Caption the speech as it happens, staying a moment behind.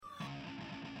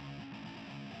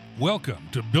Welcome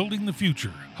to Building the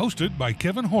Future, hosted by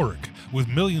Kevin Horick. With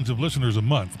millions of listeners a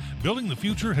month, Building the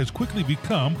Future has quickly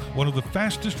become one of the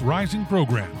fastest rising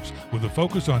programs, with a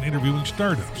focus on interviewing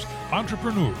startups,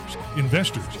 entrepreneurs,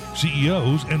 investors,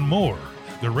 CEOs, and more.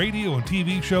 The radio and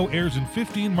TV show airs in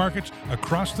 15 markets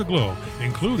across the globe,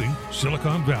 including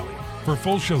Silicon Valley. For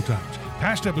full showtimes,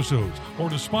 past episodes, or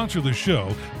to sponsor the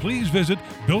show, please visit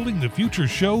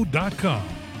buildingthefutureshow.com.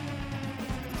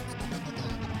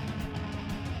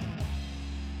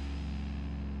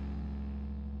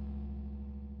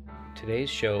 Today's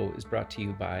show is brought to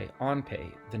you by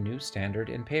OnPay, the new standard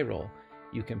in payroll.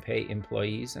 You can pay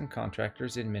employees and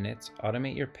contractors in minutes,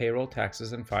 automate your payroll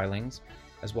taxes and filings,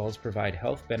 as well as provide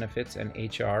health benefits and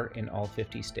HR in all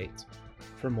 50 states.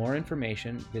 For more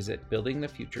information, visit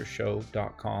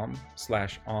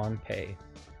buildingthefutureshow.com/onpay.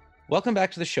 Welcome back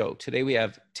to the show. Today we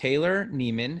have Taylor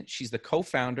Nieman. She's the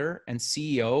co-founder and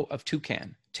CEO of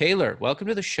Toucan. Taylor, welcome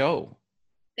to the show.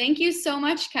 Thank you so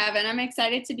much, Kevin. I'm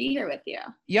excited to be here with you.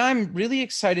 Yeah, I'm really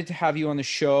excited to have you on the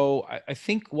show. I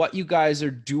think what you guys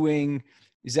are doing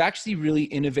is actually really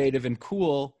innovative and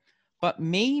cool. But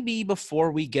maybe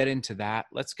before we get into that,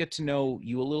 let's get to know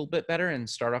you a little bit better and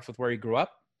start off with where you grew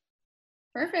up.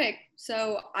 Perfect.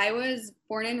 So I was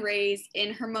born and raised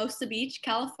in Hermosa Beach,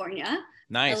 California.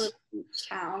 Nice. A little beach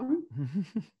town.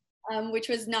 Which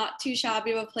was not too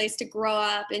shabby of a place to grow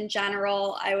up in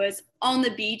general. I was on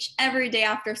the beach every day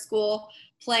after school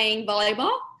playing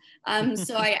volleyball.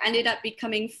 So I ended up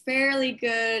becoming fairly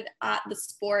good at the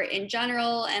sport in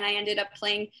general. And I ended up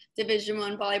playing Division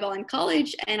I volleyball in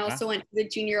college and also went to the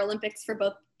Junior Olympics for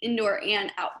both indoor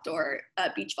and outdoor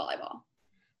beach volleyball.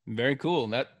 Very cool.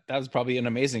 That was probably an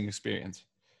amazing experience.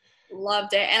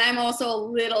 Loved it. And I'm also a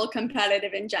little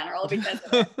competitive in general because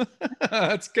of it.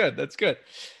 That's good. That's good.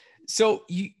 So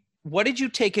what did you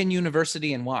take in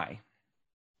university and why?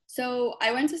 So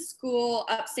I went to school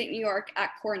upstate New York at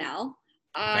Cornell.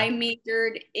 Okay. I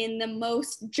majored in the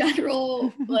most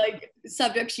general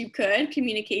subjects you could,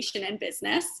 communication and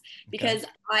business, because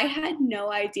I had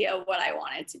no idea what I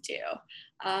wanted to do.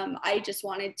 I just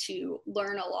wanted to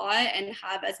learn a lot and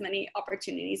have as many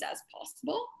opportunities as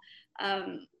possible.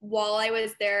 While I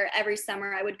was there, every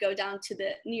summer I would go down to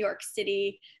the New York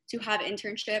City to have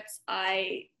internships.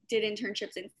 I did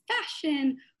internships in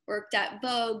fashion, worked at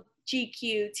Vogue,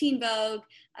 GQ, Teen Vogue.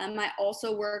 I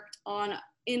also worked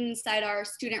inside our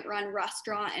student-run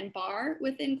restaurant and bar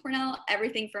within Cornell,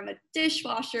 everything from a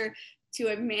dishwasher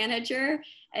to a manager,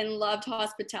 and loved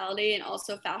hospitality and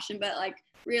also fashion, but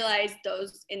realized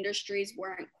those industries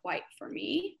weren't quite for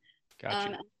me.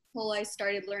 Gotcha. Until I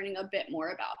started learning a bit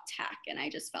more about tech, and I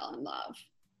just fell in love.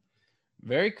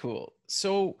 Very cool.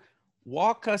 So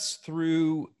walk us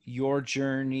through your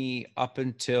journey up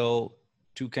until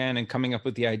Toucan and coming up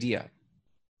with the idea.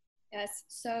 Yes.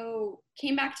 So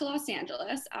came back to Los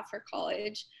Angeles after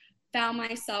college, found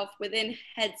myself within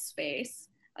Headspace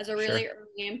as a really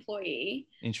early employee.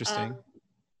 Interesting.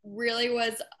 Really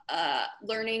was a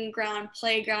learning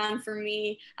playground for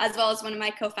me, as well as one of my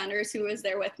co-founders who was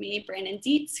there with me, Brandon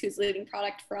Dietz, who's leading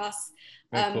product for us.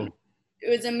 Cool. It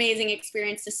was an amazing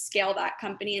experience to scale that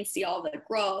company and see all the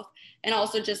growth, and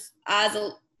also just as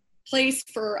a place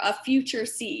for a future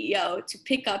CEO to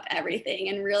pick up everything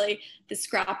and really the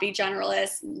scrappy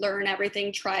generalist, learn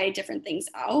everything, try different things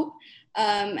out,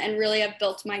 and really have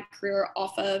built my career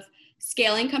off of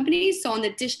scaling companies. So on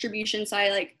the distribution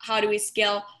side, how do we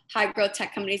scale high growth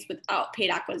tech companies without paid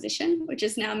acquisition, which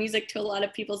is now music to a lot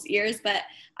of people's ears. But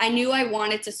I knew I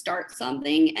wanted to start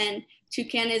something, and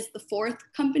Toucan is the fourth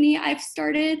company I've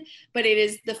started, but it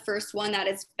is the first one that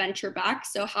is venture backed.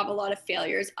 So have a lot of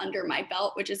failures under my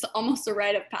belt, which is almost a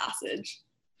rite of passage.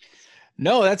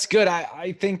 No, that's good.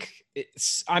 I think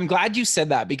I'm glad you said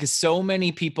that, because so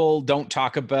many people don't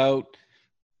talk about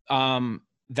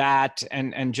that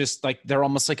and just they're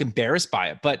almost embarrassed by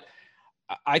it. But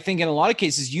I think in a lot of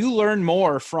cases you learn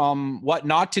more from what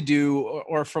not to do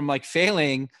or from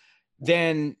failing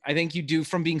than I think you do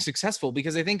from being successful.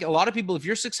 Because I think a lot of people, if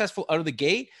you're successful out of the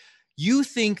gate, you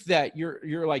think that you're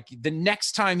the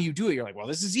next time you do it, you're well,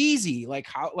 this is easy.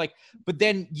 But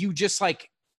then you just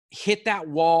hit that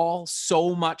wall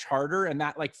so much harder, and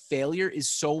that failure is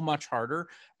so much harder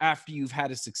after you've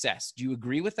had a success. Do you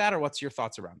agree with that, or what's your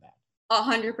thoughts around that?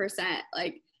 100%.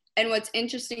 And what's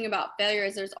interesting about failure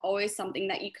is there's always something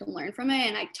that you can learn from it.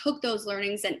 And I took those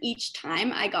learnings, and each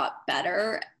time I got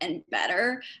better and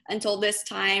better until this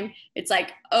time it's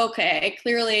okay,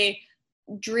 clearly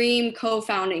dream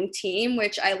co-founding team,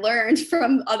 which I learned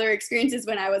from other experiences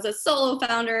when I was a solo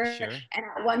founder. Sure. And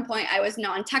at one point I was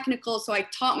non-technical. So I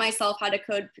taught myself how to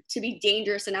code to be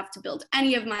dangerous enough to build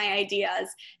any of my ideas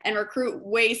and recruit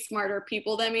way smarter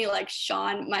people than me, like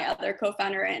Sean, my other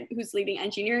co-founder, and who's leading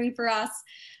engineering for us.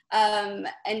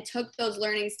 And took those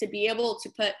learnings to be able to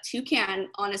put Toucan,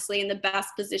 honestly, in the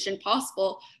best position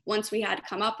possible once we had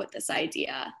come up with this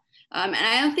idea. And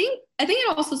I think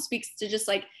it also speaks to just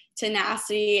like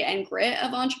tenacity and grit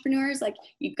of entrepreneurs. Like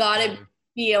you gotta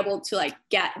be able to like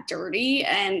get dirty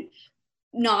and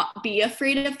not be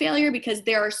afraid of failure, because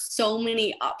there are so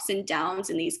many ups and downs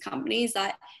in these companies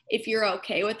that if you're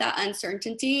okay with that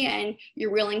uncertainty and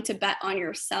you're willing to bet on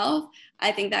yourself,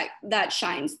 I think that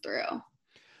shines through.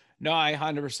 No, I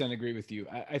 100% agree with you.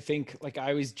 I think, like, I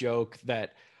always joke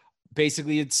that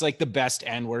basically it's like the best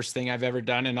and worst thing I've ever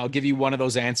done. And I'll give you one of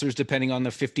those answers depending on the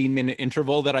 15-minute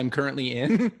interval that I'm currently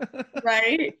in.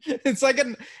 Right. It's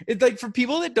like for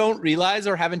people that don't realize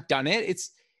or haven't done it,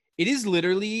 it is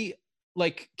literally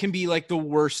like, can be like the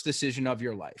worst decision of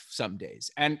your life some days.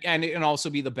 And it can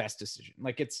also be the best decision.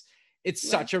 Like it's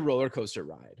such a roller coaster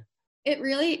ride. It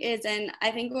really is. And I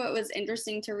think what was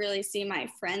interesting to really see my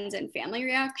friends and family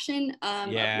reaction of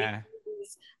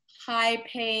these high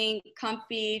paying,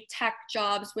 comfy tech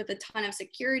jobs with a ton of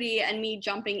security and me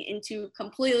jumping into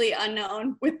completely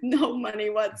unknown with no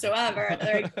money whatsoever.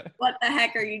 Like, what the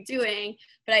heck are you doing?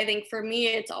 But I think for me,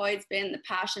 it's always been the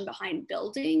passion behind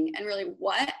building and really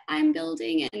what I'm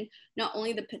building, and not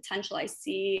only the potential I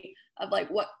see of like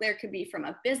what there could be from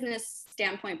a business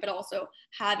standpoint, but also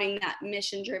having that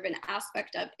mission driven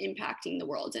aspect of impacting the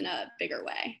world in a bigger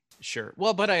way. Sure.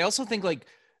 Well, but I also think like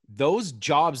those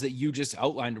jobs that you just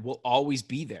outlined will always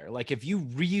be there. Like if you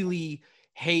really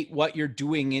hate what you're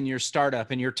doing in your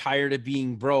startup and you're tired of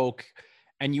being broke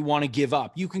and you want to give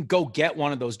up, you can go get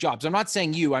one of those jobs. I'm not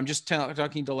saying you, I'm just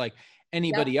talking to like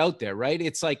anybody out there, right?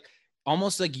 It's like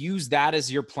almost like use that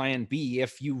as your plan B.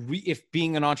 If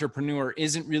being an entrepreneur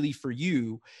isn't really for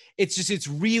you, it's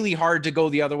really hard to go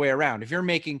the other way around. If you're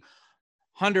making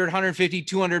 100, 150,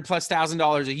 200 plus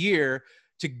 $1,000 a year,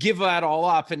 to give that all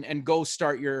up and go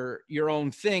start your own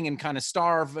thing and kind of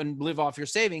starve and live off your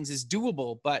savings is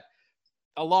doable, but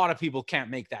a lot of people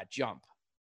can't make that jump.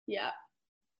 Yeah,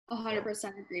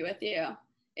 100% agree with you.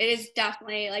 It is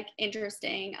definitely like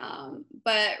interesting,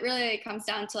 but really it comes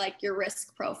down to like your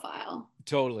risk profile.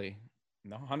 Totally.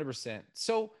 No, 100%.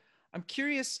 So I'm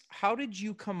curious, how did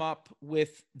you come up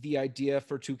with the idea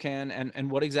for Toucan and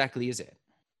what exactly is it?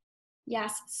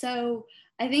 Yes. So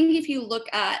I think if you look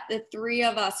at the three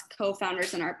of us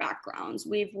co-founders and our backgrounds,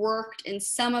 we've worked in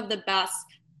some of the best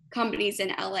companies in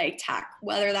LA tech,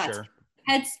 whether that's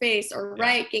Headspace or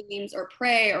Riot Games or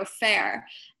Prey or Fair.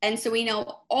 And so we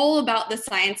know all about the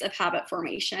science of habit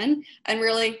formation and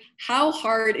really how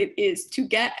hard it is to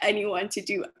get anyone to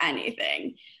do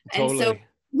anything. Totally. And so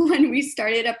when we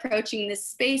started approaching this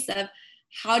space of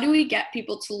how do we get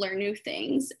people to learn new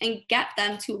things and get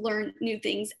them to learn new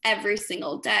things every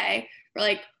single day, we're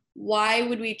like, why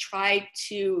would we try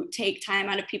to take time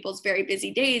out of people's very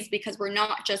busy days? Because we're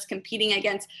not just competing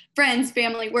against friends,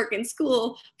 family, work, and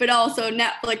school, but also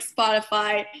Netflix,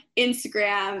 Spotify,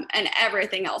 Instagram, and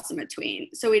everything else in between.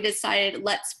 So we decided,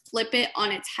 let's flip it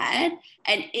on its head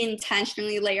and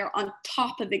intentionally layer on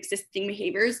top of existing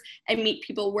behaviors and meet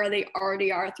people where they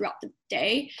already are throughout the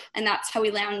day. And that's how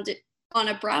we landed on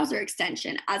a browser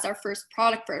extension as our first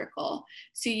product vertical.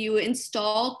 So you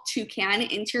install Toucan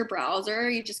into your browser.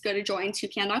 You just go to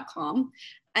jointoucan.com.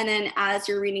 And then as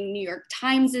you're reading New York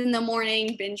Times in the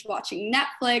morning, binge watching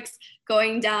Netflix,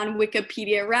 going down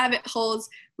Wikipedia rabbit holes,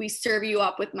 we serve you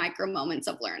up with micro moments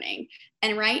of learning.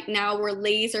 And right now we're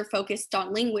laser focused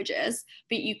on languages,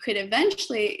 but you could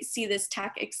eventually see this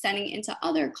tech extending into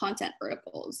other content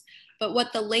verticals. But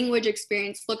what the language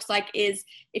experience looks like is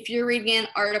if you're reading an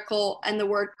article and the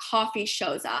word coffee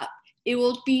shows up, it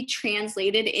will be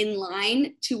translated in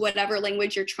line to whatever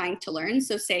language you're trying to learn.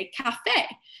 So say cafe,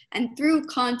 and through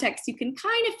context, you can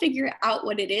kind of figure out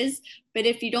what it is. But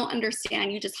if you don't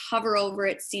understand, you just hover over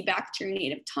it, see back to your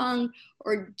native tongue,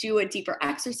 or do a deeper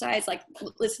exercise like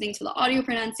listening to the audio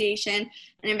pronunciation.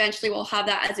 And eventually we'll have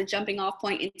that as a jumping off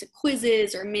point into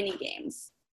quizzes or mini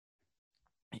games.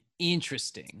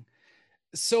 Interesting.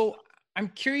 So I'm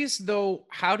curious though,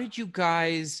 how did you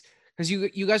guys, because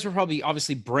you guys were probably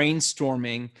obviously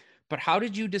brainstorming, but how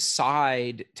did you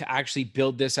decide to actually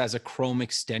build this as a Chrome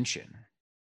extension?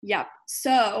 Yep.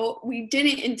 So we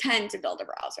didn't intend to build a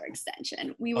browser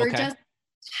extension. We were just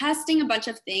testing a bunch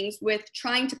of things with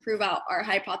trying to prove out our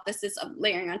hypothesis of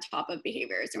layering on top of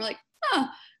behaviors. And we're like,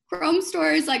 Chrome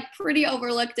Store is like pretty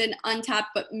overlooked and untapped,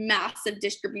 but massive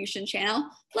distribution channel.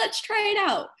 Let's try it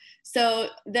out. So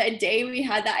the day we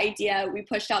had the idea, we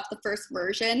pushed out the first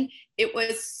version. It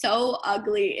was so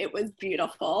ugly. It was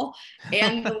beautiful.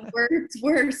 And the words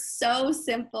were so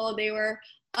simple. They were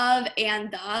of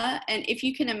and the. And if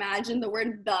you can imagine the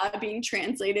word the being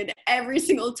translated every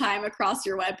single time across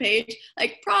your webpage,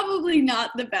 like probably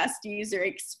not the best user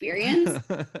experience.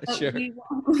 But Sure.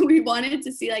 we wanted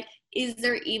to see like, is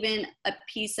there even a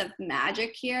piece of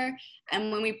magic here?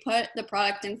 And when we put the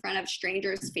product in front of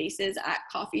strangers' faces at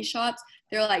coffee shops,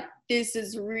 they're like, this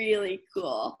is really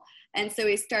cool. And so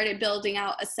we started building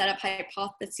out a set of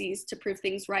hypotheses to prove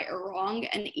things right or wrong.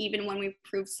 And even when we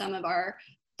proved some of our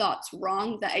thoughts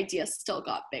wrong, the idea still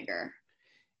got bigger.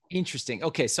 Interesting.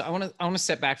 Okay, so I want to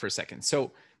step back for a second.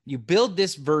 So you build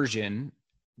this version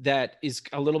that is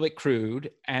a little bit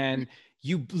crude, and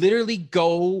you literally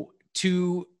go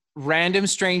to random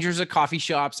strangers at coffee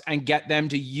shops and get them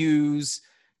to use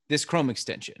this Chrome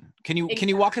extension. Can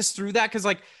you walk us through that? Because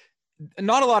like,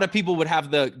 not a lot of people would have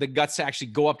the guts to actually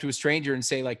go up to a stranger and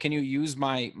say like, can you use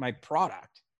my product?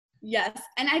 Yes.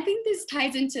 And I think this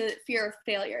ties into fear of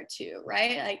failure too,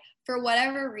 right? Like for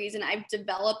whatever reason, I've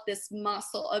developed this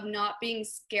muscle of not being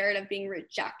scared of being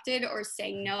rejected or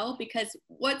saying no, because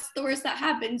what's the worst that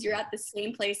happens? You're at the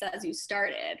same place as you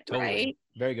started, Totally. Right?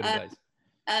 Very good advice.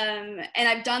 And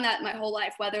I've done that my whole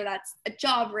life, whether that's a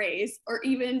job raise or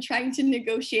even trying to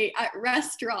negotiate at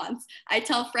restaurants. I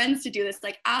tell friends to do this,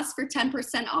 like ask for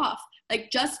 10% off,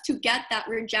 like just to get that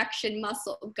rejection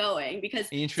muscle going, because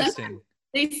Interesting.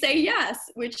 they say yes,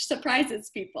 which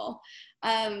surprises people.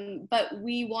 But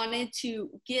we wanted to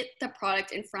get the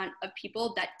product in front of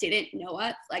people that didn't know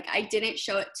us. Like I didn't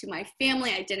show it to my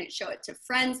family. I didn't show it to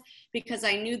friends because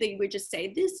I knew they would just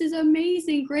say, this is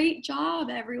amazing. Great job,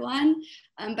 everyone.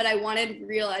 But I wanted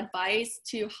real advice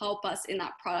to help us in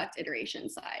that product iteration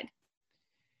side.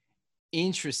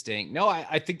 Interesting. No,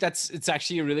 I think it's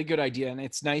actually a really good idea. And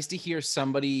it's nice to hear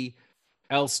somebody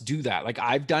else do that. Like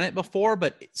I've done it before,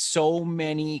 but so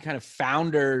many kind of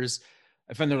founders,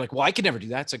 I find they're like, well, I could never do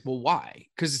that. It's like, well, why?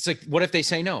 Because it's like, what if they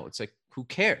say no? It's like, who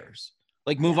cares?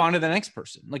 Like move on to the next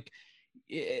person. Like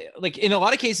in a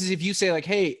lot of cases, if you say like,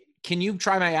 hey, can you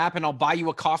try my app and I'll buy you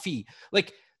a coffee?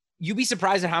 Like you'd be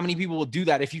surprised at how many people will do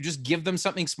that if you just give them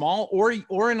something small, or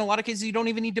in a lot of cases, you don't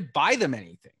even need to buy them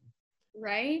anything.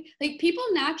 Right? Like people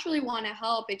naturally want to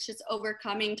help. It's just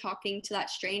overcoming talking to that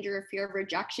stranger, fear of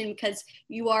rejection, because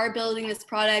you are building this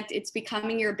product. It's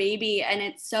becoming your baby, and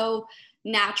it's so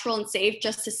natural and safe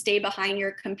just to stay behind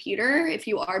your computer if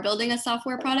you are building a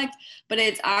software product, but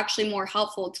it's actually more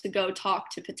helpful to go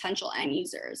talk to potential end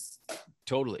users.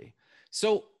 Totally.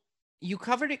 So you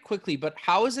covered it quickly, but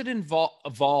how has it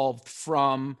evolved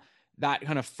from that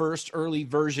kind of first early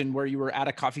version where you were at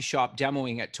a coffee shop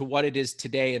demoing it to what it is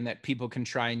today and that people can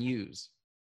try and use?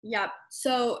 Yeah,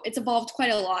 so it's evolved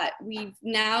quite a lot. We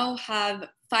now have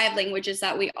 5 languages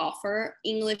that we offer: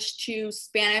 English to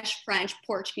Spanish, French,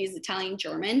 Portuguese, Italian,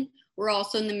 German. We're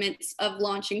also in the midst of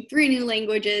launching 3 new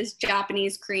languages: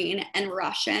 Japanese, Korean, and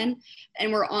Russian.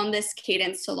 And we're on this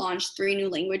cadence to launch 3 new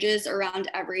languages around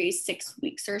every 6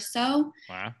 weeks or so.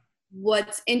 Wow.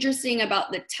 What's interesting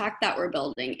about the tech that we're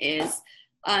building is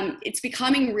it's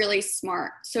becoming really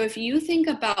smart. So if you think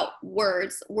about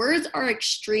words are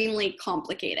extremely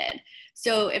complicated.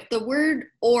 So if the word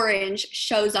orange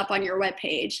shows up on your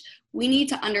webpage, we need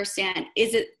to understand,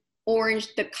 is it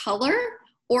orange the color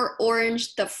or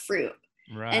orange the fruit?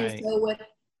 Right. And so with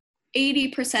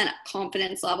 80%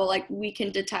 confidence level, like we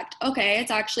can detect, okay,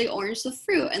 it's actually orange the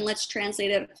fruit, and let's translate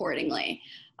it accordingly.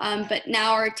 But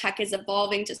now our tech is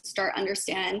evolving to start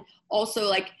understand also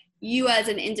like you as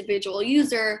an individual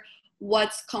user,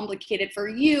 what's complicated for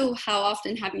you, how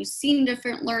often have you seen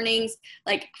different learnings,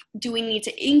 like do we need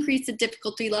to increase the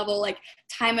difficulty level, like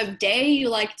time of day you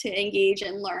like to engage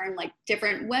and learn, like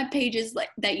different web pages like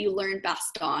that you learn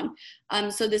best on.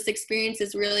 So this experience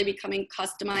is really becoming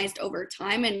customized over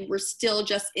time, and we're still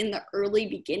just in the early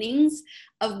beginnings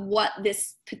of what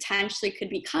this potentially could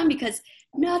become, because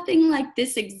nothing like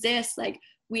this exists. Like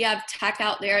we have tech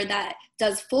out there that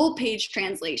does full page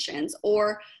translations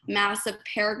or massive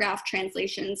paragraph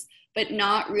translations, but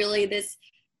not really this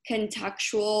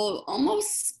contextual,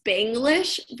 almost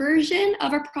Spanglish version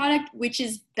of a product, which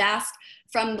is best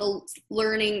from the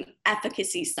learning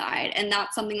efficacy side. And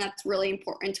that's something that's really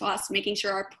important to us, making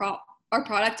sure our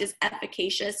product is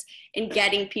efficacious in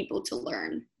getting people to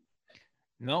learn.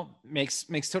 No, makes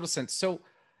total sense. So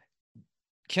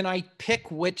can I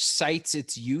pick which sites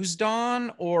it's used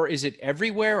on, or is it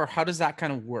everywhere, or how does that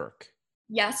kind of work?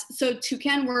 Yes. So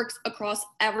Toucan works across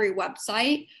every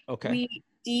website. Okay.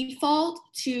 default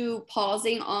to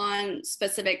pausing on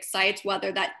specific sites,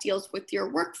 whether that deals with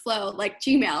your workflow, like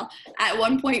Gmail. At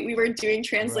one point, we were doing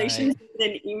translations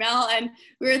in email, and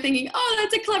we were thinking, oh,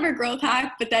 that's a clever growth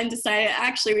hack, but then decided,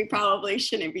 actually, we probably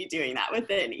shouldn't be doing that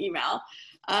within email.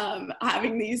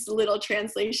 Having these little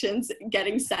translations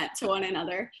getting sent to one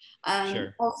another.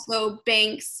 Sure. Also,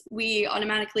 banks, we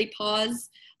automatically pause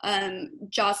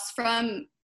just from,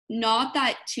 not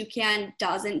that Toucan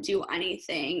doesn't do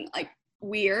anything like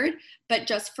weird, but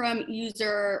just from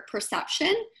user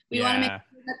perception, we want to make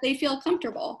sure that they feel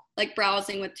comfortable like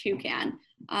browsing with Toucan.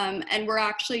 And we're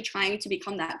actually trying to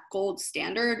become that gold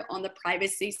standard on the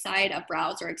privacy side of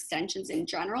browser extensions in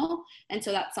general. And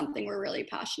so that's something we're really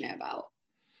passionate about.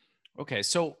 Okay.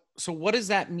 So what does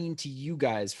that mean to you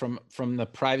guys from the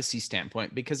privacy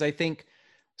standpoint? Because I think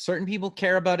certain people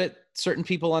care about it, certain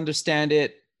people understand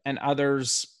it, and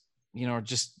others,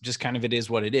 just kind of, it is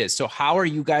what it is. So how are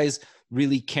you guys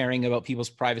really caring about people's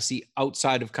privacy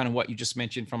outside of kind of what you just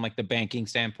mentioned from like the banking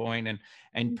standpoint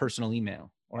and personal email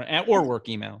or work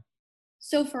email?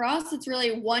 So for us, it's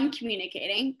really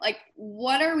communicating, like,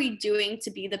 what are we doing to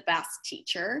be the best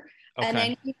teacher? Okay. And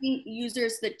then giving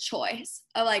users the choice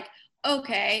of like,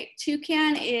 okay,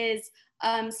 Toucan is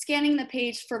scanning the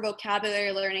page for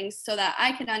vocabulary learning so that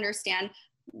I can understand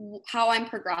how I'm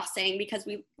progressing, because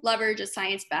we leverage a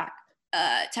science-backed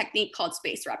technique called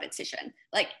spaced repetition.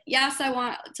 Like, yes, I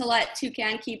want to let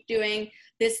Toucan keep doing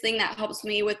this thing that helps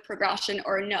me with progression,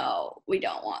 or no, we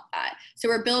don't want that. So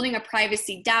we're building a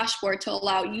privacy dashboard to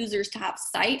allow users to have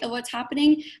sight of what's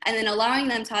happening, and then allowing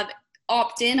them to have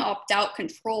opt-in, opt-out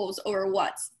controls over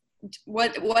what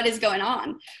is going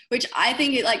on, which I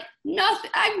think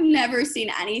I've never seen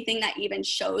anything that even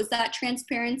shows that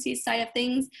transparency side of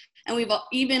things. And we've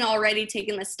even already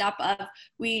taken the step of,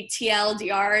 we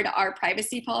TLDR'd our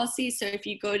privacy policy. So if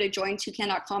you go to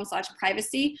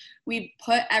jointoucan.com/privacy, we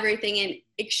put everything in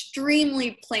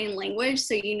extremely plain language,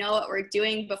 so you know what we're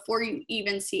doing before you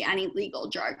even see any legal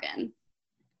jargon.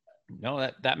 No,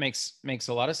 that makes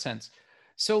a lot of sense.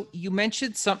 So you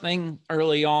mentioned something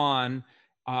early on.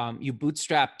 You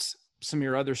bootstrapped some of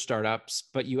your other startups,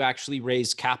 but you actually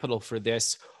raised capital for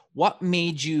this. What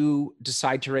made you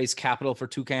decide to raise capital for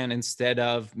Toucan instead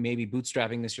of maybe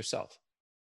bootstrapping this yourself?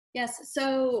 Yes,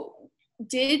 so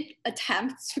did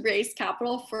attempt to raise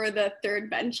capital for the third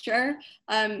venture.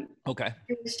 Okay.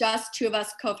 It was just two of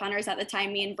us co-founders at the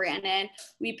time, me and Brandon.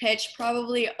 We pitched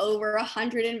probably over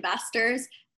 100 investors.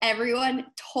 Everyone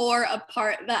tore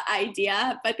apart the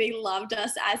idea, but they loved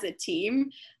us as a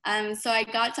team. So I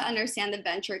got to understand the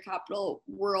venture capital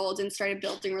world and started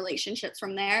building relationships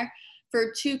from there.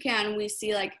 For Toucan, we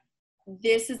see like,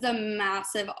 this is a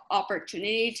massive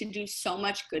opportunity to do so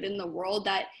much good in the world,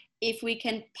 that if we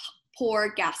can pour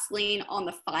gasoline on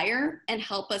the fire and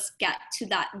help us get to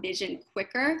that vision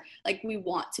quicker, like, we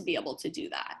want to be able to do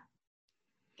that.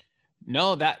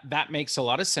 No, that makes a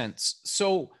lot of sense.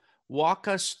 So walk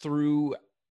us through,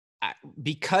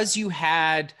 because you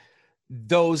had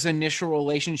those initial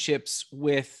relationships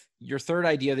with your third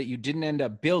idea that you didn't end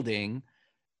up building,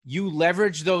 you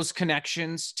leveraged those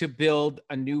connections to build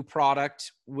a new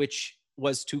product, which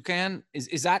was Toucan.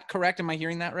 Is that correct? Am I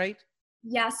hearing that right?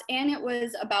 Yes, and it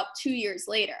was about 2 years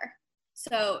later.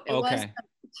 So it was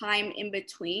time in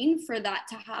between for that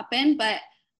to happen, but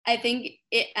I think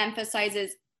it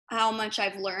emphasizes how much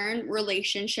I've learned.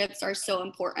 Relationships are so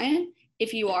important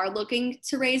if you are looking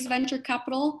to raise venture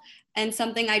capital. And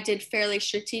something I did fairly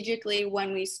strategically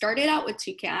when we started out with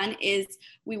Toucan is,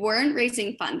 we weren't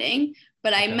raising funding,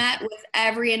 but I met with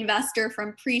every investor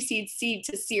from pre-seed, seed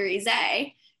to Series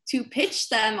A to pitch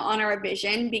them on our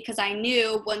vision, because I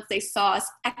knew once they saw us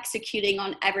executing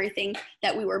on everything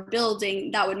that we were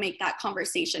building, that would make that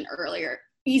conversation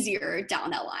easier down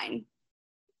that line.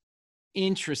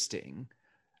 Interesting.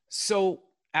 So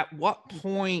at what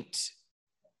point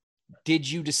did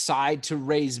you decide to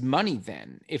raise money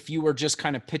then? If you were just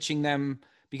kind of pitching them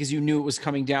because you knew it was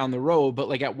coming down the road, but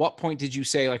like, at what point did you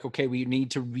say like, okay, we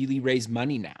need to really raise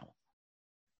money now?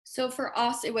 So for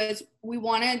us, it was, we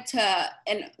wanted to,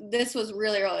 and this was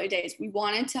really early days, we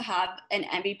wanted to have an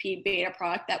MVP beta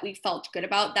product that we felt good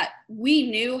about, that we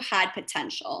knew had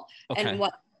potential and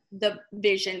what the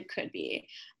vision could be.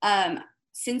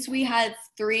 Since we had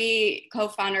 3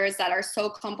 co-founders that are so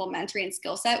complementary in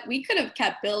skill set, we could have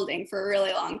kept building for a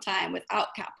really long time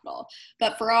without capital.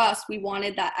 But for us, we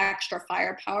wanted that extra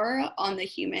firepower on the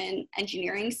human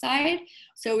engineering side.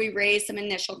 So we raised some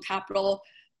initial capital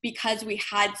because we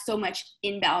had so much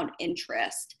inbound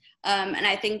interest. And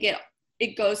I think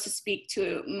it goes to speak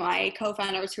to my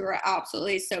co-founders, who are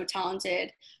absolutely so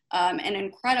talented and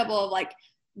incredible. Like,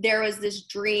 there was this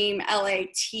dream LA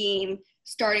team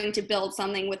starting to build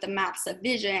something with a massive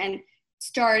vision,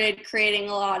 started creating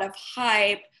a lot of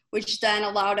hype, which then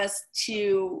allowed us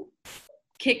to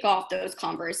kick off those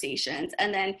conversations.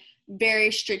 And then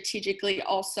very strategically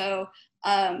also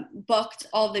booked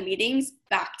all the meetings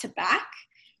back to back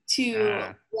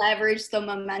to leverage the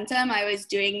momentum. I was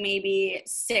doing maybe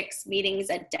 6 meetings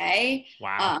a day.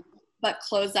 Wow. But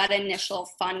closed that initial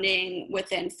funding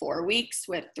within 4 weeks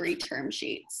with 3 term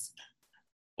sheets.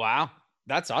 Wow.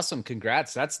 That's awesome.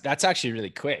 Congrats. That's actually really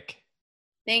quick.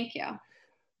 Thank you.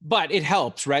 But it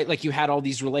helps, right? Like you had all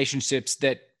these relationships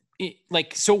that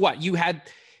so what you had,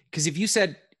 because if you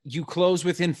said you close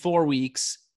within 4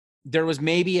 weeks, there was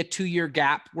maybe a 2-year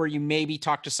gap where you maybe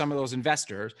talked to some of those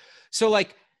investors. So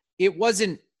like, it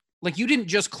wasn't like you didn't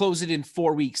just close it in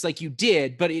 4 weeks, like you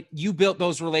did, but you built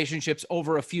those relationships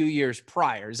over a few years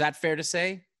prior. Is that fair to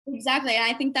say? Exactly. And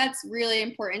I think that's really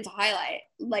important to highlight.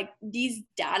 Like these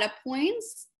data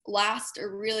points last a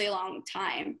really long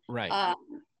time. Right.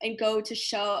 And go to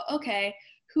show, okay,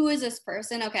 who is this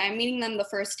person? Okay, I'm meeting them the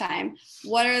first time.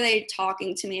 What are they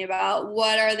talking to me about?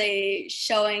 What are they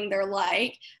showing they're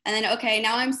like? And then, okay,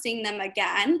 now I'm seeing them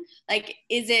again. Like,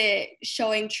 is it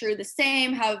showing true the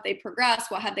same? How have they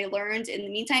progressed? What have they learned in the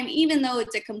meantime, even though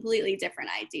it's a completely different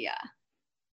idea?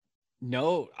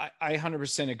 No, I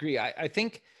 100% agree. I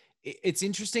think it's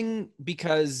interesting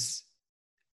because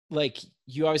like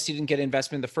you obviously didn't get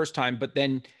investment the first time, but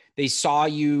then they saw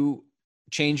you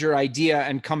change your idea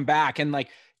and come back, and like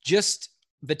just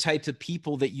the types of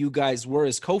people that you guys were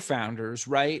as co-founders,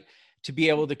 right? To be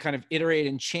able to kind of iterate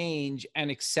and change and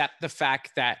accept the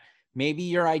fact that maybe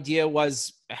your idea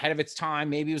was ahead of its time,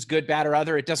 maybe it was good, bad, or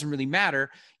other, it doesn't really matter.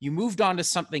 You moved on to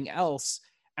something else.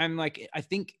 And like, I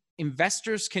think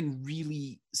investors can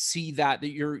really see that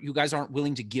you guys aren't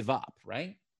willing to give up,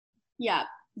 right? Yeah,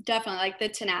 definitely, like the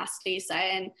tenacity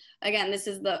side. And again, this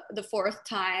is the 4th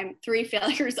time, 3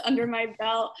 failures under my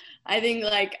belt. I think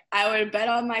like I would bet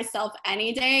on myself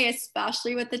any day,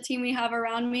 especially with the team we have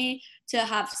around me, to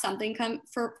have something come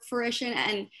for fruition.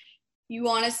 And you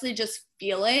honestly just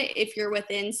feel it if you're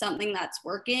within something that's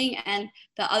working. And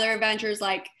the other ventures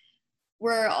like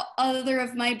were other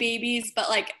of my babies, but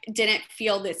like didn't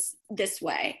feel this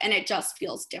way, and it just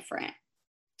feels different.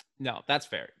 No, that's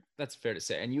fair. That's fair to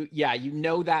say. And you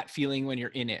know that feeling when you're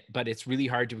in it, but it's really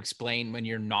hard to explain when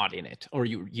you're not in it or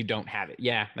you don't have it.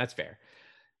 Yeah, that's fair.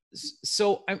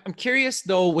 So I'm curious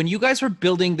though, when you guys were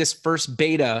building this first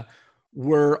beta,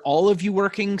 were all of you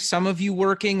working, some of you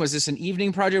working? Was this an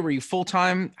evening project? Were you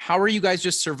full-time? How are you guys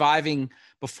just surviving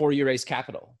before you raised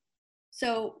capital?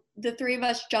 So the 3 of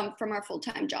us jumped from our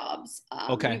full-time jobs.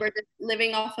 Okay. We were just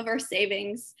living off of our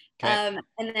savings. Okay.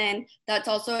 And then that's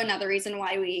also another reason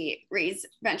why we raised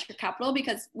venture capital,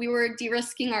 because we were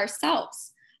de-risking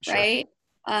ourselves, Sure. right?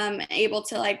 Able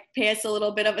to like pay us a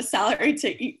little bit of a salary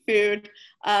to eat food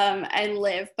and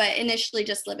live, but initially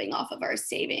just living off of our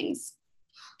savings.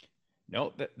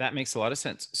 No, that makes a lot of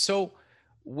sense. So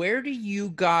where do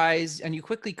you guys, and you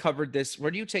quickly covered this,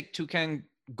 where do you take Toucan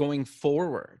going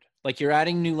forward? Like you're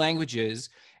adding new languages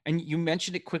and you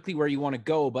mentioned it quickly where you want to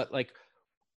go, but like,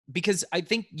 because I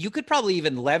think you could probably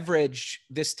even leverage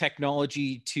this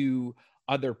technology to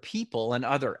other people and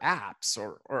other apps,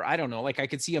 or I don't know, like I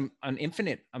could see an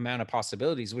infinite amount of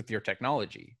possibilities with your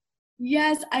technology.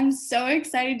 Yes, I'm so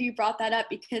excited you brought that up,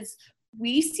 because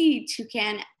we see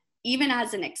Toucan even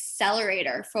as an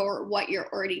accelerator for what you're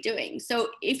already doing. So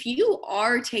if you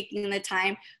are taking the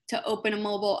time to open a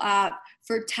mobile app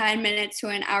for 10 minutes to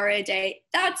an hour a day,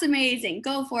 that's amazing.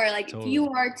 Go for it. Like Totally. If you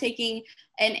are taking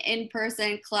an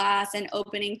in-person class and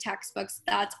opening textbooks,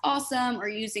 that's awesome. Or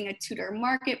using a tutor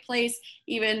marketplace,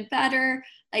 even better.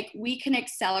 Like we can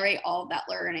accelerate all of that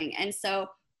learning. And so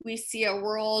we see a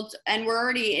world, and we're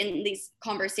already in these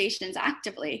conversations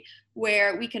actively,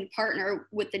 where we can partner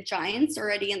with the giants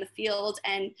already in the field,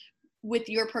 and with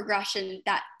your progression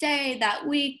that day, that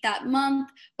week, that month,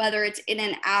 whether it's in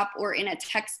an app or in a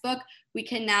textbook, we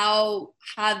can now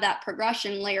have that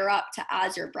progression layer up to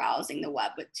as you're browsing the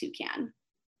web with Toucan.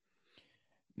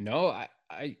 No,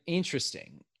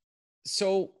 interesting.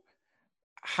 So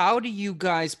how do you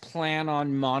guys plan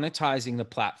on monetizing the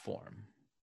platform?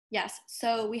 Yes,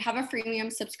 so we have a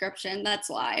freemium subscription that's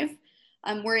live.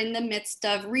 We're in the midst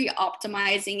of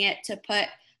re-optimizing it to put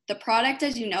the product,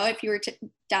 as you know, if you were to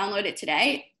download it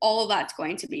today, all of that's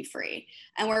going to be free.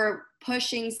 And we're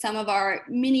pushing some of our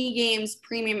mini games,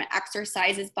 premium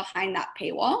exercises behind that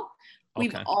paywall. Okay.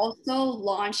 We've also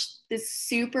launched this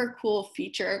super cool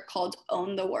feature called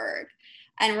Own the Word.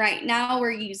 And right now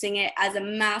we're using it as a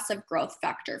massive growth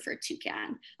factor for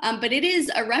Toucan. But it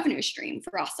is a revenue stream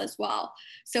for us as well.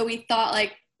 So we thought,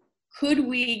 like, could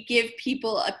we give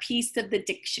people a piece of the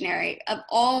dictionary of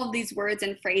all of these words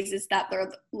and phrases that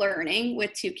they're learning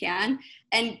with Toucan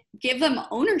and give them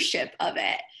ownership of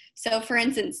it? So for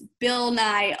instance, Bill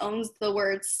Nye owns the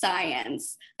word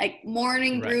science, like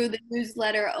Morning Brew, the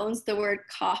newsletter, owns the word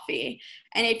coffee.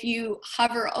 And if you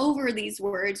hover over these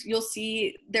words, you'll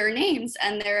see their names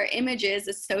and their images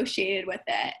associated with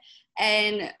it.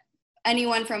 And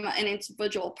anyone from an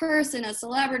individual person, a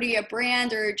celebrity, a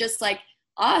brand, or just like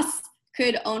us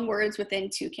could own words within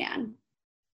Toucan.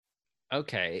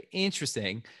 Okay,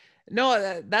 interesting.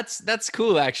 No, that's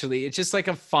cool actually. It's just like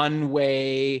a fun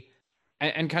way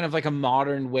and kind of like a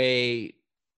modern way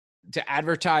to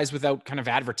advertise without kind of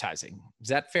advertising. Is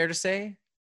that fair to say?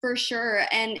 For sure.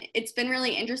 And it's been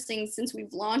really interesting since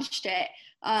we've launched it.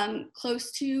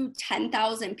 Close to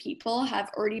 10,000 people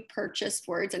have already purchased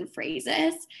words and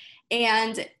phrases.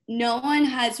 And no one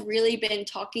has really been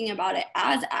talking about it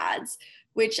as ads,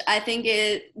 which I think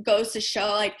it goes to show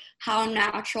like how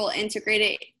natural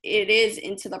integrated it is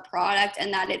into the product,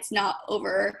 and that it's not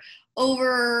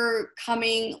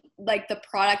overcoming like the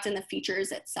product and the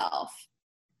features itself.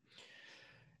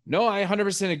 No, I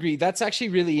 100% agree. That's actually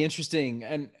really interesting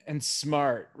and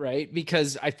smart, right?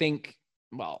 Because I think,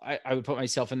 well, I would put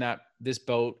myself in this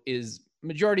boat is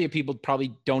majority of people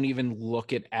probably don't even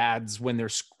look at ads when they're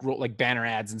like banner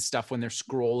ads and stuff when they're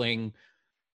scrolling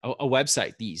a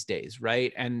website these days,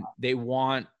 right? And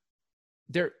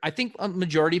I think a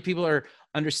majority of people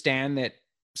understand that,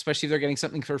 especially if they're getting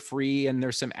something for free and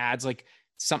there's some ads, like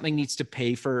something needs to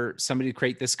pay for somebody to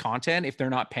create this content if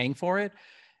they're not paying for it.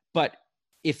 But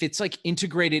if it's like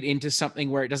integrated into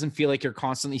something where it doesn't feel like you're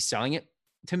constantly selling it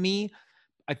to me,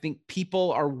 I think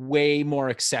people are way more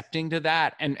accepting to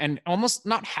that and almost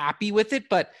not happy with it,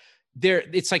 but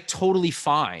it's like totally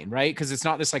fine, right? Because it's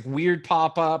not this like weird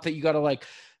pop-up that you got to like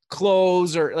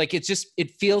clothes or like,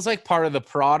 it feels like part of the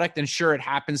product. And sure, it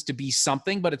happens to be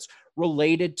something, but it's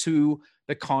related to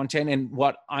the content and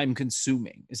what I'm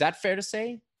consuming. Is that fair to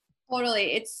say?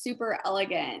 Totally. It's super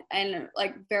elegant and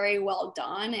like very well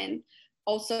done. And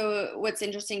also what's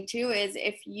interesting too is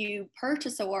if you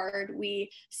purchase a word, we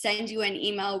send you an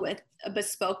email with a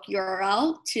bespoke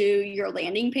URL to your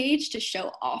landing page to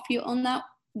show off you own that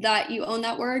you own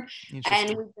that word. And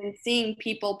we've been seeing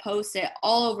people post it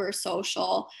all over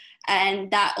social, and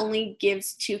that only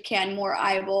gives Toucan more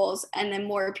eyeballs, and then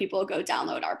more people go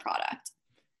download our product.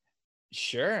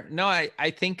 Sure. No,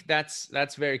 I think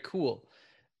that's very cool.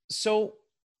 So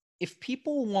if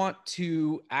people want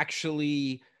to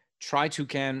actually try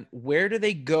Toucan, where do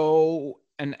they go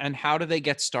and how do they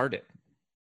get started?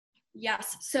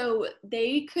 Yes, so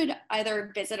they could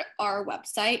either visit our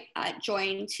website at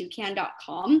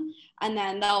jointoucan.com, and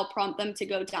then that'll prompt them to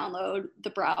go download the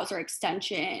browser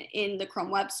extension in the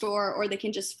Chrome Web Store, or they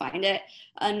can just find it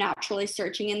naturally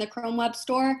searching in the Chrome Web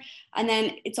Store. And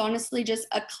then it's honestly just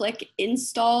a click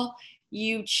install.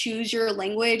 You choose your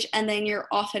language and then you're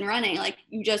off and running. Like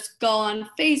you just go on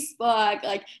Facebook,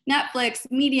 like Netflix,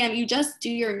 Medium, you just do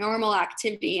your normal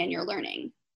activity and you're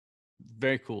learning.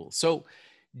 Very cool. So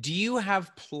do you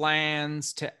have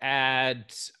plans to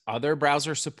add other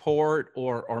browser support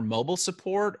or mobile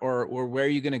support, or where are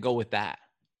you going to go with that?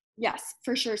 Yes,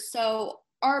 for sure. So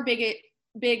our big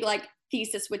like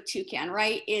thesis with Toucan,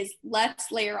 right, is let's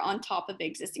layer on top of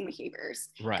existing behaviors.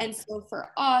 Right. And so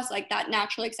for us, like that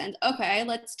naturally extends, okay,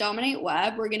 let's dominate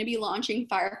web. We're going to be launching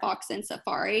Firefox and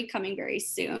Safari coming very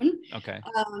soon. Okay.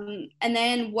 And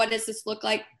then what does this look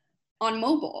like on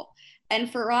mobile? And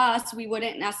for us, we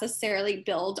wouldn't necessarily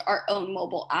build our own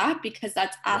mobile app because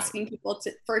that's asking people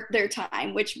for their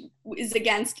time, which is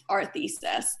against our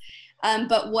thesis.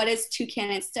 But what does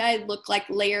Toucan instead look like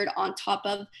layered on top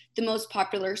of the most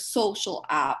popular social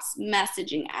apps,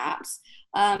 messaging apps,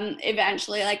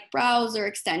 eventually like browser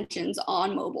extensions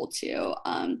on mobile too.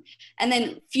 And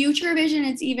then future vision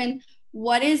is even,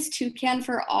 what is Toucan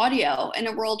for audio in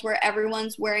a world where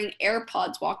everyone's wearing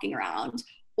AirPods walking around?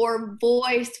 Or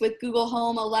voice with Google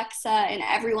Home, Alexa in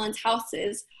everyone's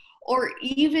houses, or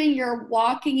even you're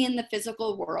walking in the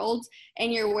physical world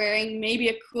and you're wearing maybe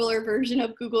a cooler version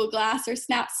of Google Glass or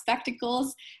Snap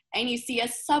spectacles, and you see a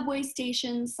subway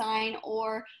station sign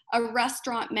or a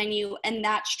restaurant menu, and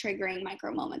that's triggering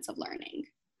micro moments of learning.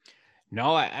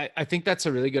 No, I think that's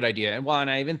a really good idea. And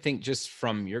I even think just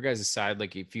from your guys' side,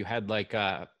 like if you had like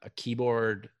a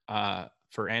keyboard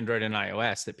for Android and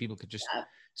iOS that people could just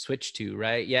switch to,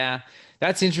 right? Yeah,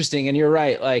 that's interesting. And you're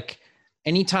right. Like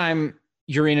anytime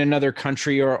you're in another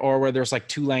country or where there's like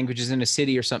two languages in a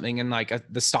city or something. And like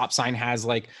the stop sign has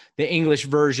like the English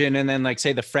version and then like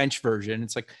say the French version.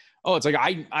 It's like, oh, it's like,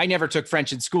 I never took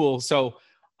French in school, so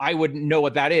I wouldn't know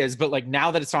what that is. But like now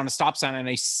that it's on a stop sign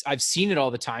and I've seen it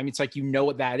all the time, it's like, you know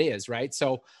what that is. Right.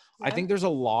 So I think there's a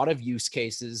lot of use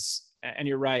cases, and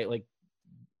you're right. Like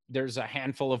there's a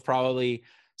handful of probably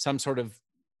some sort of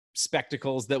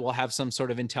spectacles that will have some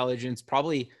sort of intelligence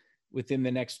probably within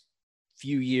the next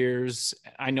few years.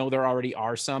 I know there already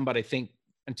are some, but I think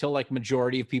until like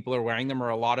majority of people are wearing them or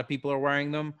a lot of people are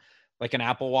wearing them, like an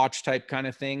Apple Watch type kind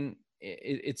of thing,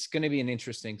 it's going to be an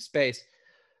interesting space.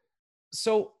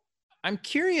 So I'm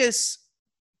curious,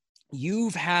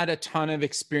 you've had a ton of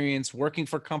experience working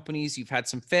for companies. You've had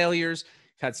some failures,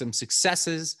 you've had some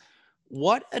successes.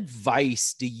 What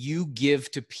advice do you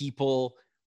give to people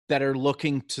that are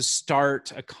looking to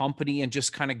start a company and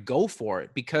just kind of go for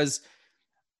it? Because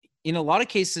in a lot of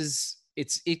cases,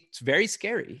 it's very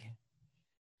scary.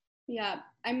 Yeah.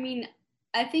 I mean,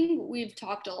 I think we've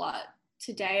talked a lot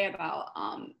today about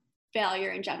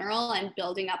failure in general and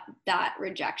building up that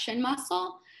rejection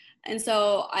muscle. And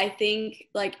so I think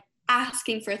like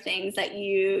asking for things that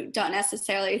you don't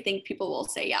necessarily think people will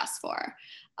say yes for,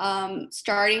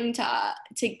 starting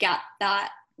to get that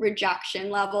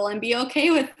rejection level and be okay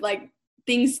with like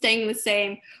things staying the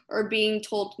same or being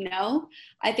told no.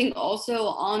 I think also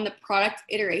on the product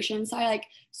iteration side, like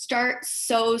start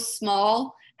so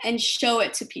small and show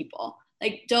it to people.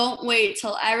 Like don't wait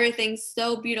till everything's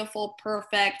so beautiful,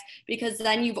 perfect, because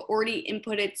then you've already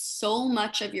inputted so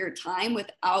much of your time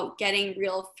without getting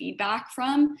real feedback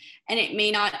from, and it may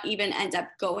not even end up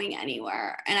going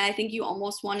anywhere. And I think you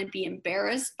almost want to be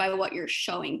embarrassed by what you're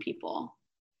showing people.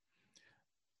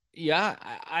 Yeah,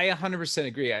 I 100%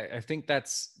 agree. I think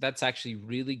that's actually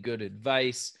really good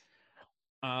advice.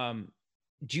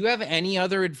 Do you have any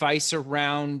other advice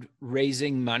around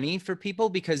raising money for people?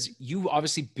 Because you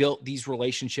obviously built these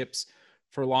relationships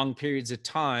for long periods of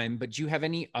time, but do you have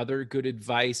any other good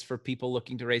advice for people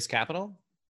looking to raise capital?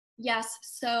 Yes.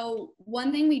 So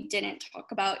one thing we didn't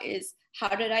talk about is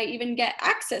how did I even get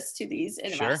access to these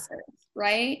investors, Sure.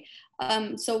 right?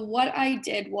 So what I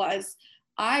did was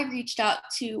I reached out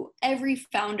to every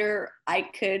founder I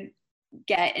could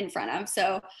get in front of.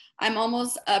 So I'm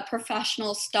almost a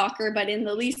professional stalker, but in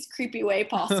the least creepy way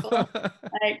possible.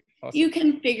 Like, Awesome. you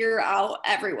can figure out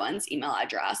everyone's email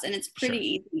address, and it's pretty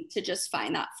Sure. easy to just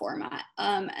find that format.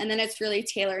 And then it's really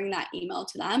tailoring that email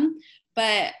to them.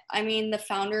 But I mean, the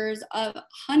founders of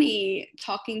Honey,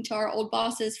 talking to our old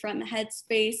bosses from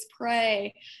Headspace,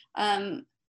 Pray,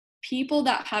 people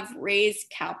that have raised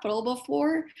capital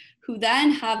before, who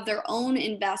then have their own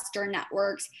investor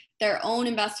networks, their own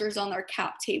investors on their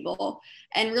cap table,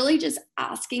 and really just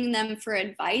asking them for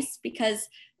advice, because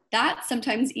that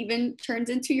sometimes even turns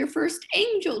into your first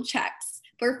angel checks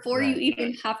before you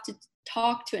even have to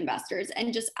talk to investors,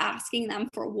 and just asking them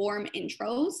for warm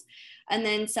intros and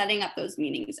then setting up those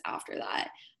meetings after that.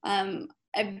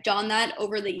 I've done that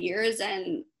over the years,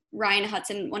 and Ryan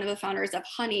Hudson, one of the founders of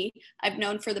Honey, I've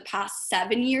known for the past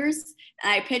 7 years,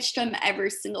 and I pitched him every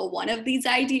single one of these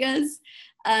ideas.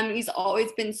 He's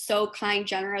always been so kind,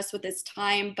 generous with his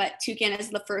time, but Toucan is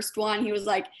the first one. He was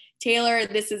like, Taylor,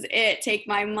 this is it, take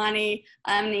my money.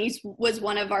 And he was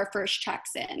one of our first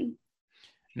checks in.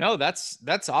 No, that's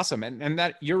awesome. And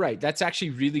that, you're right. That's actually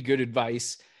really good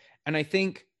advice. And I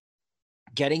think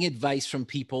getting advice from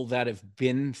people that have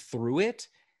been through it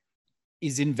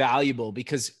is invaluable,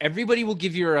 because everybody will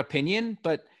give you your opinion,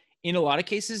 but in a lot of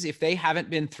cases, if they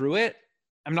haven't been through it,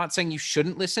 I'm not saying you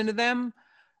shouldn't listen to them,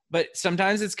 but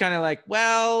sometimes it's kind of like,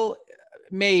 well,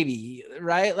 maybe,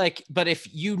 right? Like, but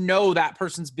if you know that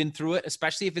person's been through it,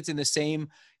 especially if it's in the same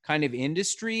kind of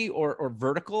industry or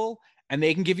vertical, and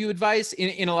they can give you advice,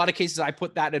 in a lot of cases, I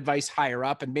put that advice higher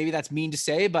up, and maybe that's mean to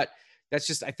say, but that's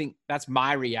just, I think that's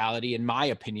my reality and my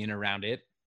opinion around it.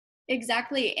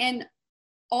 Exactly. And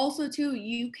also too,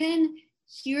 you can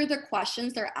hear the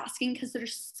questions they're asking because they're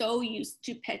so used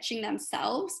to pitching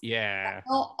themselves. Yeah.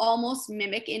 They'll almost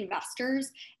mimic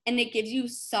investors, and it gives you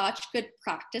such good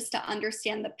practice to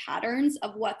understand the patterns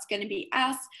of what's going to be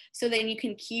asked, so then you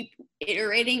can keep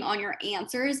iterating on your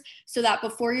answers, so that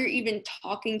before you're even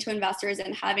talking to investors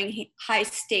and having high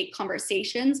stake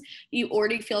conversations, you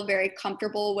already feel very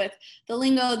comfortable with the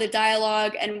lingo, the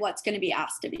dialogue, and what's going to be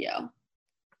asked of you.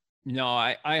 No,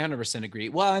 I 100% agree.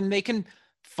 Well, and they can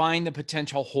find the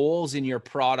potential holes in your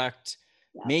product,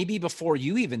 maybe before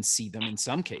you even see them in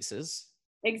some cases.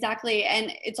 Exactly.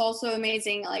 And it's also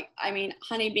amazing. Like, I mean,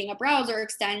 Honey being a browser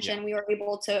extension, we were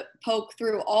able to poke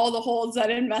through all the holes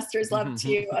that investors love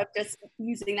to, of just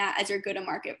using that as your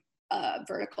go-to-market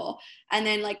vertical. And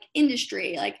then like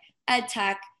industry, like ed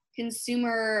tech,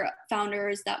 consumer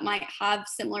founders that might have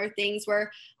similar things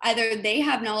where either they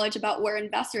have knowledge about where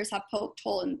investors have poked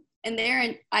hole in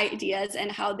their ideas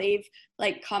and how they've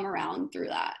like come around through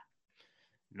that.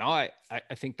 No, I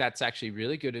think that's actually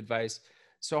really good advice.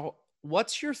 So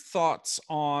what's your thoughts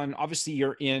on, obviously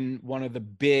you're in one of the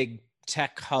big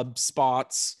tech hub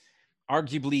spots,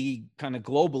 arguably kind of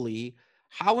globally.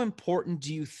 How important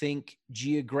do you think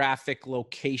geographic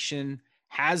location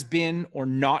has been or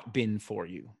not been for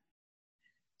you?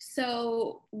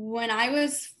 So when I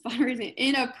was fundraising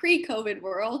in a pre-COVID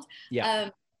world,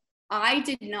 I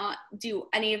did not do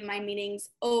any of my meetings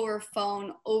over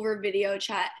phone, over video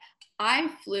chat.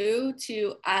 I flew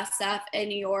to SF in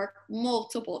New York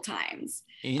multiple times.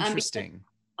 Interesting.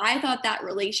 I thought that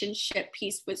relationship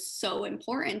piece was so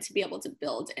important to be able to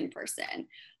build in person.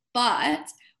 But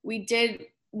we did,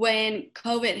 when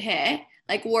COVID hit,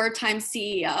 like wartime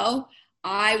CEO,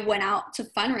 I went out to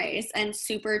fundraise and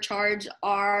supercharge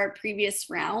our previous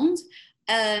round.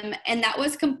 And that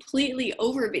was completely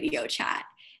over video chat.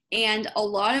 And a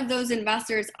lot of those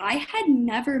investors I had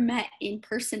never met in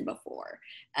person before,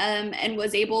 and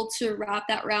was able to wrap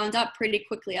that round up pretty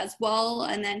quickly as well.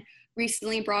 And then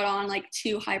recently brought on like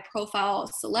 2 high profile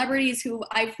celebrities who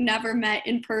I've never met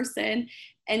in person.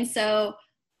 And so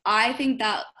I think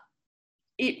that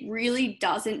it really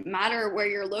doesn't matter where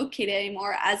you're located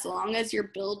anymore, as long as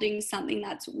you're building something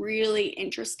that's really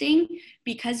interesting,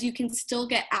 because you can still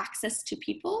get access to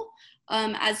people,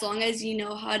 as long as you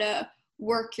know how to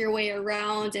work your way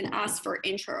around and ask for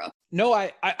intro. No,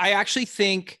 I actually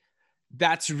think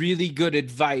that's really good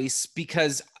advice,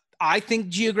 because I think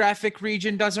geographic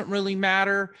region doesn't really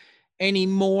matter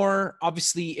anymore.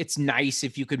 Obviously, it's nice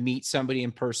if you could meet somebody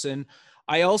in person.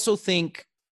 I also think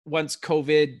once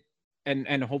COVID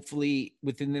and hopefully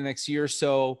within the next year or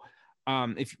so,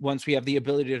 if once we have the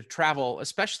ability to travel,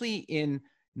 especially in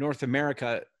North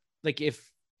America, like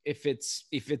if it's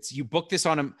you book this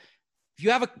on a,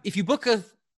 if you book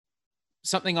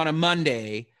something on a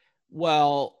Monday,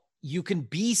 well, you can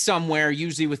be somewhere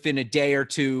usually within a day or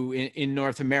two in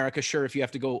North America. Sure, if you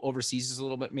have to go overseas is a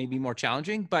little bit maybe more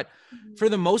challenging, but for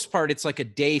the most part, it's like a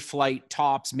day flight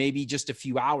tops, maybe just a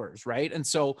few hours, right? And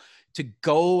so to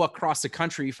go across the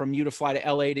country from you to fly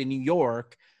to LA to New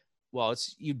York, well,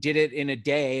 you did it in a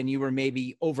day and you were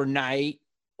maybe overnight,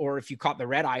 or if you caught the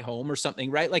red eye home or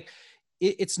something, right? Like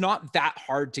it's not that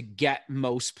hard to get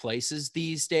most places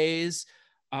these days.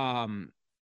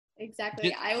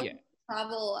 Exactly. I would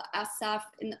travel SF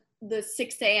in the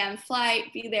 6 a.m.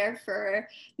 flight, be there for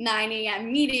 9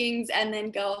 a.m. meetings, and then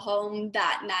go home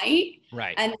that night.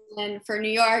 Right. And then for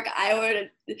New York, I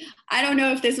don't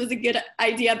know if this was a good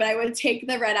idea, but I would take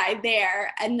the red eye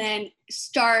there and then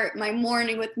start my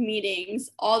morning with meetings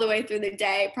all the way through the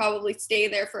day, probably stay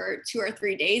there for 2 or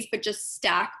 3 days, but just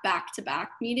stack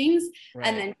back-to-back meetings, right,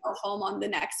 and then go home on the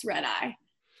next red eye.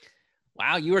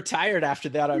 Wow, you were tired after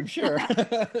that, I'm sure.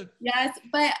 Yes,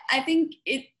 but I think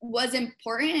it was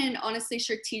important and honestly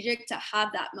strategic to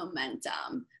have that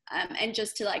momentum, and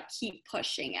just to like keep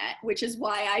pushing it, which is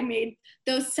why I made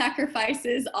those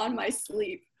sacrifices on my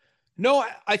sleep. No,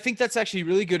 I think that's actually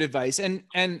really good advice. And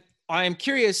I'm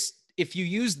curious if you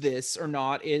use this or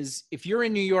not, is if you're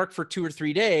in New York for 2 or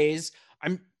 3 days,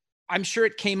 I'm sure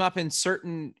it came up in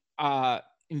certain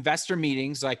investor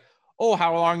meetings, like, oh,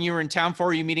 how long you were in town for?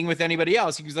 Are you meeting with anybody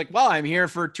else? He was like, well, I'm here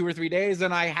for 2 or 3 days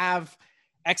and I have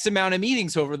X amount of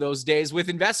meetings over those days with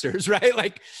investors, right?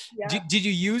 Like, yeah. Did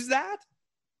you use that?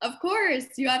 Of course,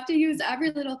 you have to use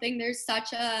every little thing. There's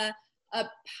such a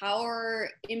power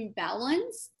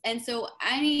imbalance. And so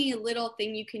any little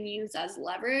thing you can use as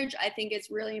leverage, I think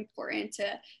it's really important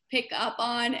to pick up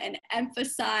on and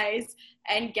emphasize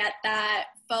and get that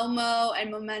FOMO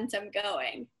and momentum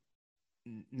going.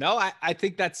 No, I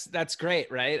think that's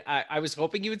great, right? I was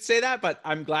hoping you would say that, but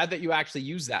I'm glad that you actually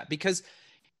use that, because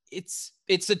it's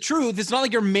the truth. It's not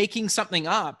like you're making something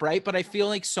up, right? But I feel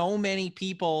like so many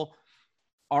people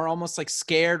are almost like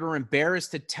scared or embarrassed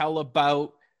to tell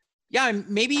about,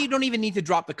 maybe you don't even need to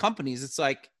drop the companies. It's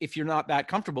like, if you're not that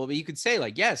comfortable, but you could say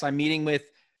like, yes, I'm meeting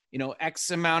with, X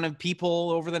amount of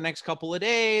people over the next couple of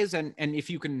days. And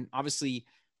if you can obviously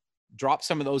drop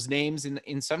some of those names,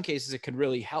 in some cases, it can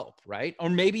really help, right? Or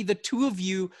maybe the two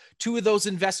of those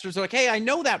investors are like, hey, I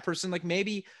know that person, like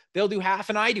maybe they'll do half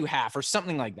and I do half or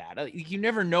something like that. You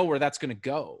never know where that's going to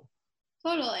go.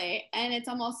 Totally. And it's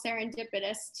almost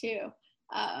serendipitous too,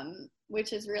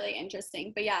 which is really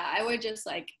interesting. But yeah, I would just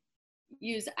like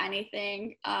use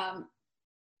anything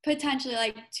potentially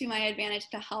like to my advantage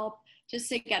to help just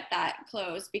to get that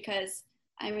close, because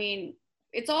I mean,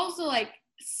 it's also like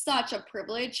such a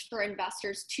privilege for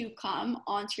investors to come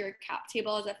onto your cap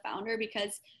table as a founder,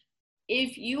 because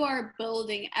if you are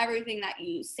building everything that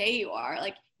you say you are,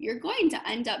 like, you're going to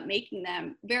end up making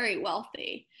them very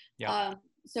wealthy. Yeah.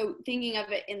 So thinking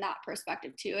of it in that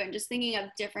perspective too, and just thinking of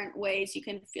different ways you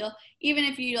can feel, even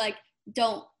if you like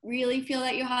don't really feel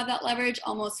that you have that leverage,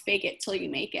 almost fake it till you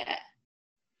make it.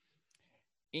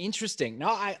 Interesting. No,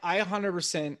 I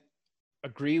 100%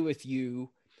 agree with you.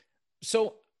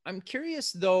 So I'm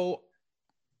curious though,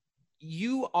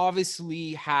 you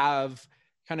obviously have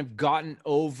kind of gotten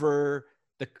over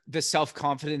the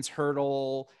self-confidence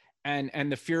hurdle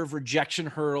and the fear of rejection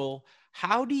hurdle.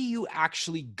 How do you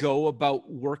actually go about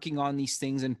working on these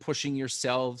things and pushing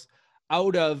yourselves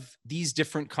out of these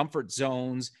different comfort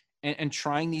zones and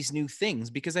trying these new things?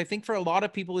 Because I think for a lot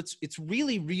of people, it's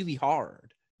really, really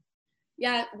hard.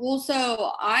 Yeah, well,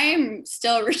 so I'm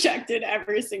still rejected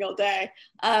every single day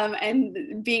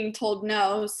and being told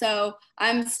no. So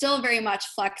I'm still very much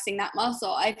flexing that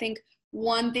muscle. I think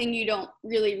one thing you don't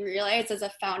really realize as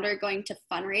a founder going to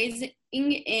fundraising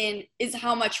is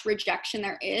how much rejection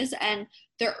there is. And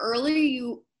the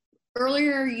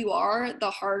earlier you are, the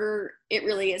harder it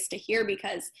really is to hear,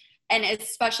 because, and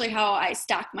especially how I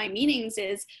stack my meetings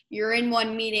is, you're in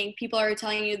one meeting, people are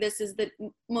telling you this is the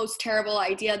most terrible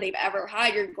idea they've ever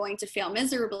had, you're going to fail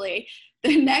miserably.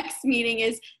 The next meeting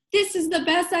is, this is the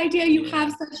best idea, you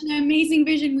have such an amazing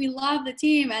vision, we love the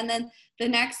team. And then the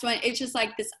next one, it's just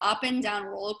like this up and down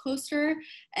roller coaster.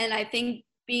 And I think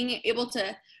being able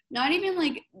to not even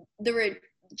like the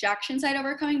rejection side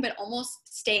overcoming, but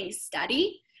almost staying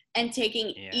steady and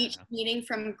taking each meeting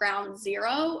from ground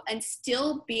zero and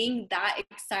still being that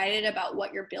excited about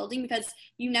what you're building, because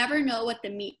you never know what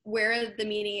where the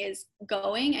meeting is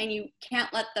going, and you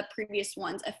can't let the previous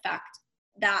ones affect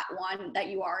that one that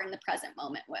you are in the present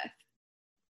moment with.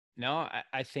 No,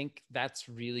 I think that's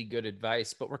really good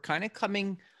advice, but we're kind of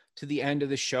coming to the end of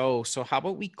the show. So how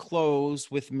about we close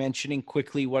with mentioning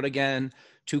quickly what, again,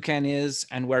 Toucan is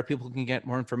and where people can get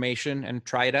more information and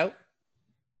try it out?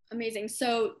 Amazing.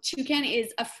 So Toucan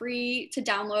is a free to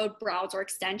download browser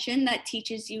extension that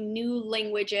teaches you new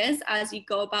languages as you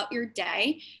go about your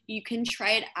day. You can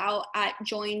try it out at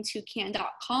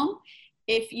jointoucan.com.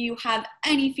 If you have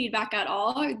any feedback at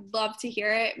all, I'd love to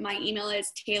hear it. My email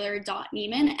is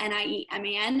taylor.nieman,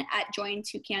 Nieman,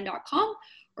 @jointoucan.com,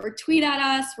 or tweet at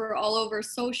us. We're all over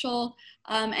social.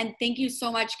 And thank you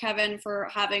so much, Kevin, for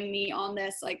having me on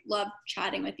this. Like, love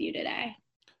chatting with you today.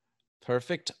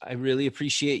 Perfect. I really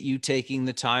appreciate you taking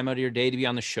the time out of your day to be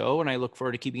on the show, and I look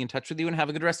forward to keeping in touch with you, and have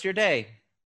a good rest of your day.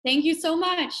 Thank you so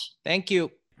much. Thank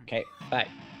you. Okay, bye.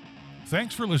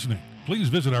 Thanks for listening. Please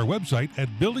visit our website at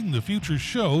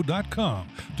buildingthefutureshow.com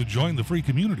to join the free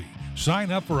community,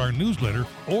 sign up for our newsletter,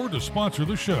 or to sponsor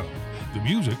the show. The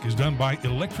music is done by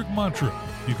Electric Mantra.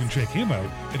 You can check him out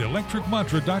at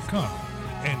electricmantra.com,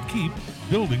 and keep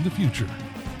building the future.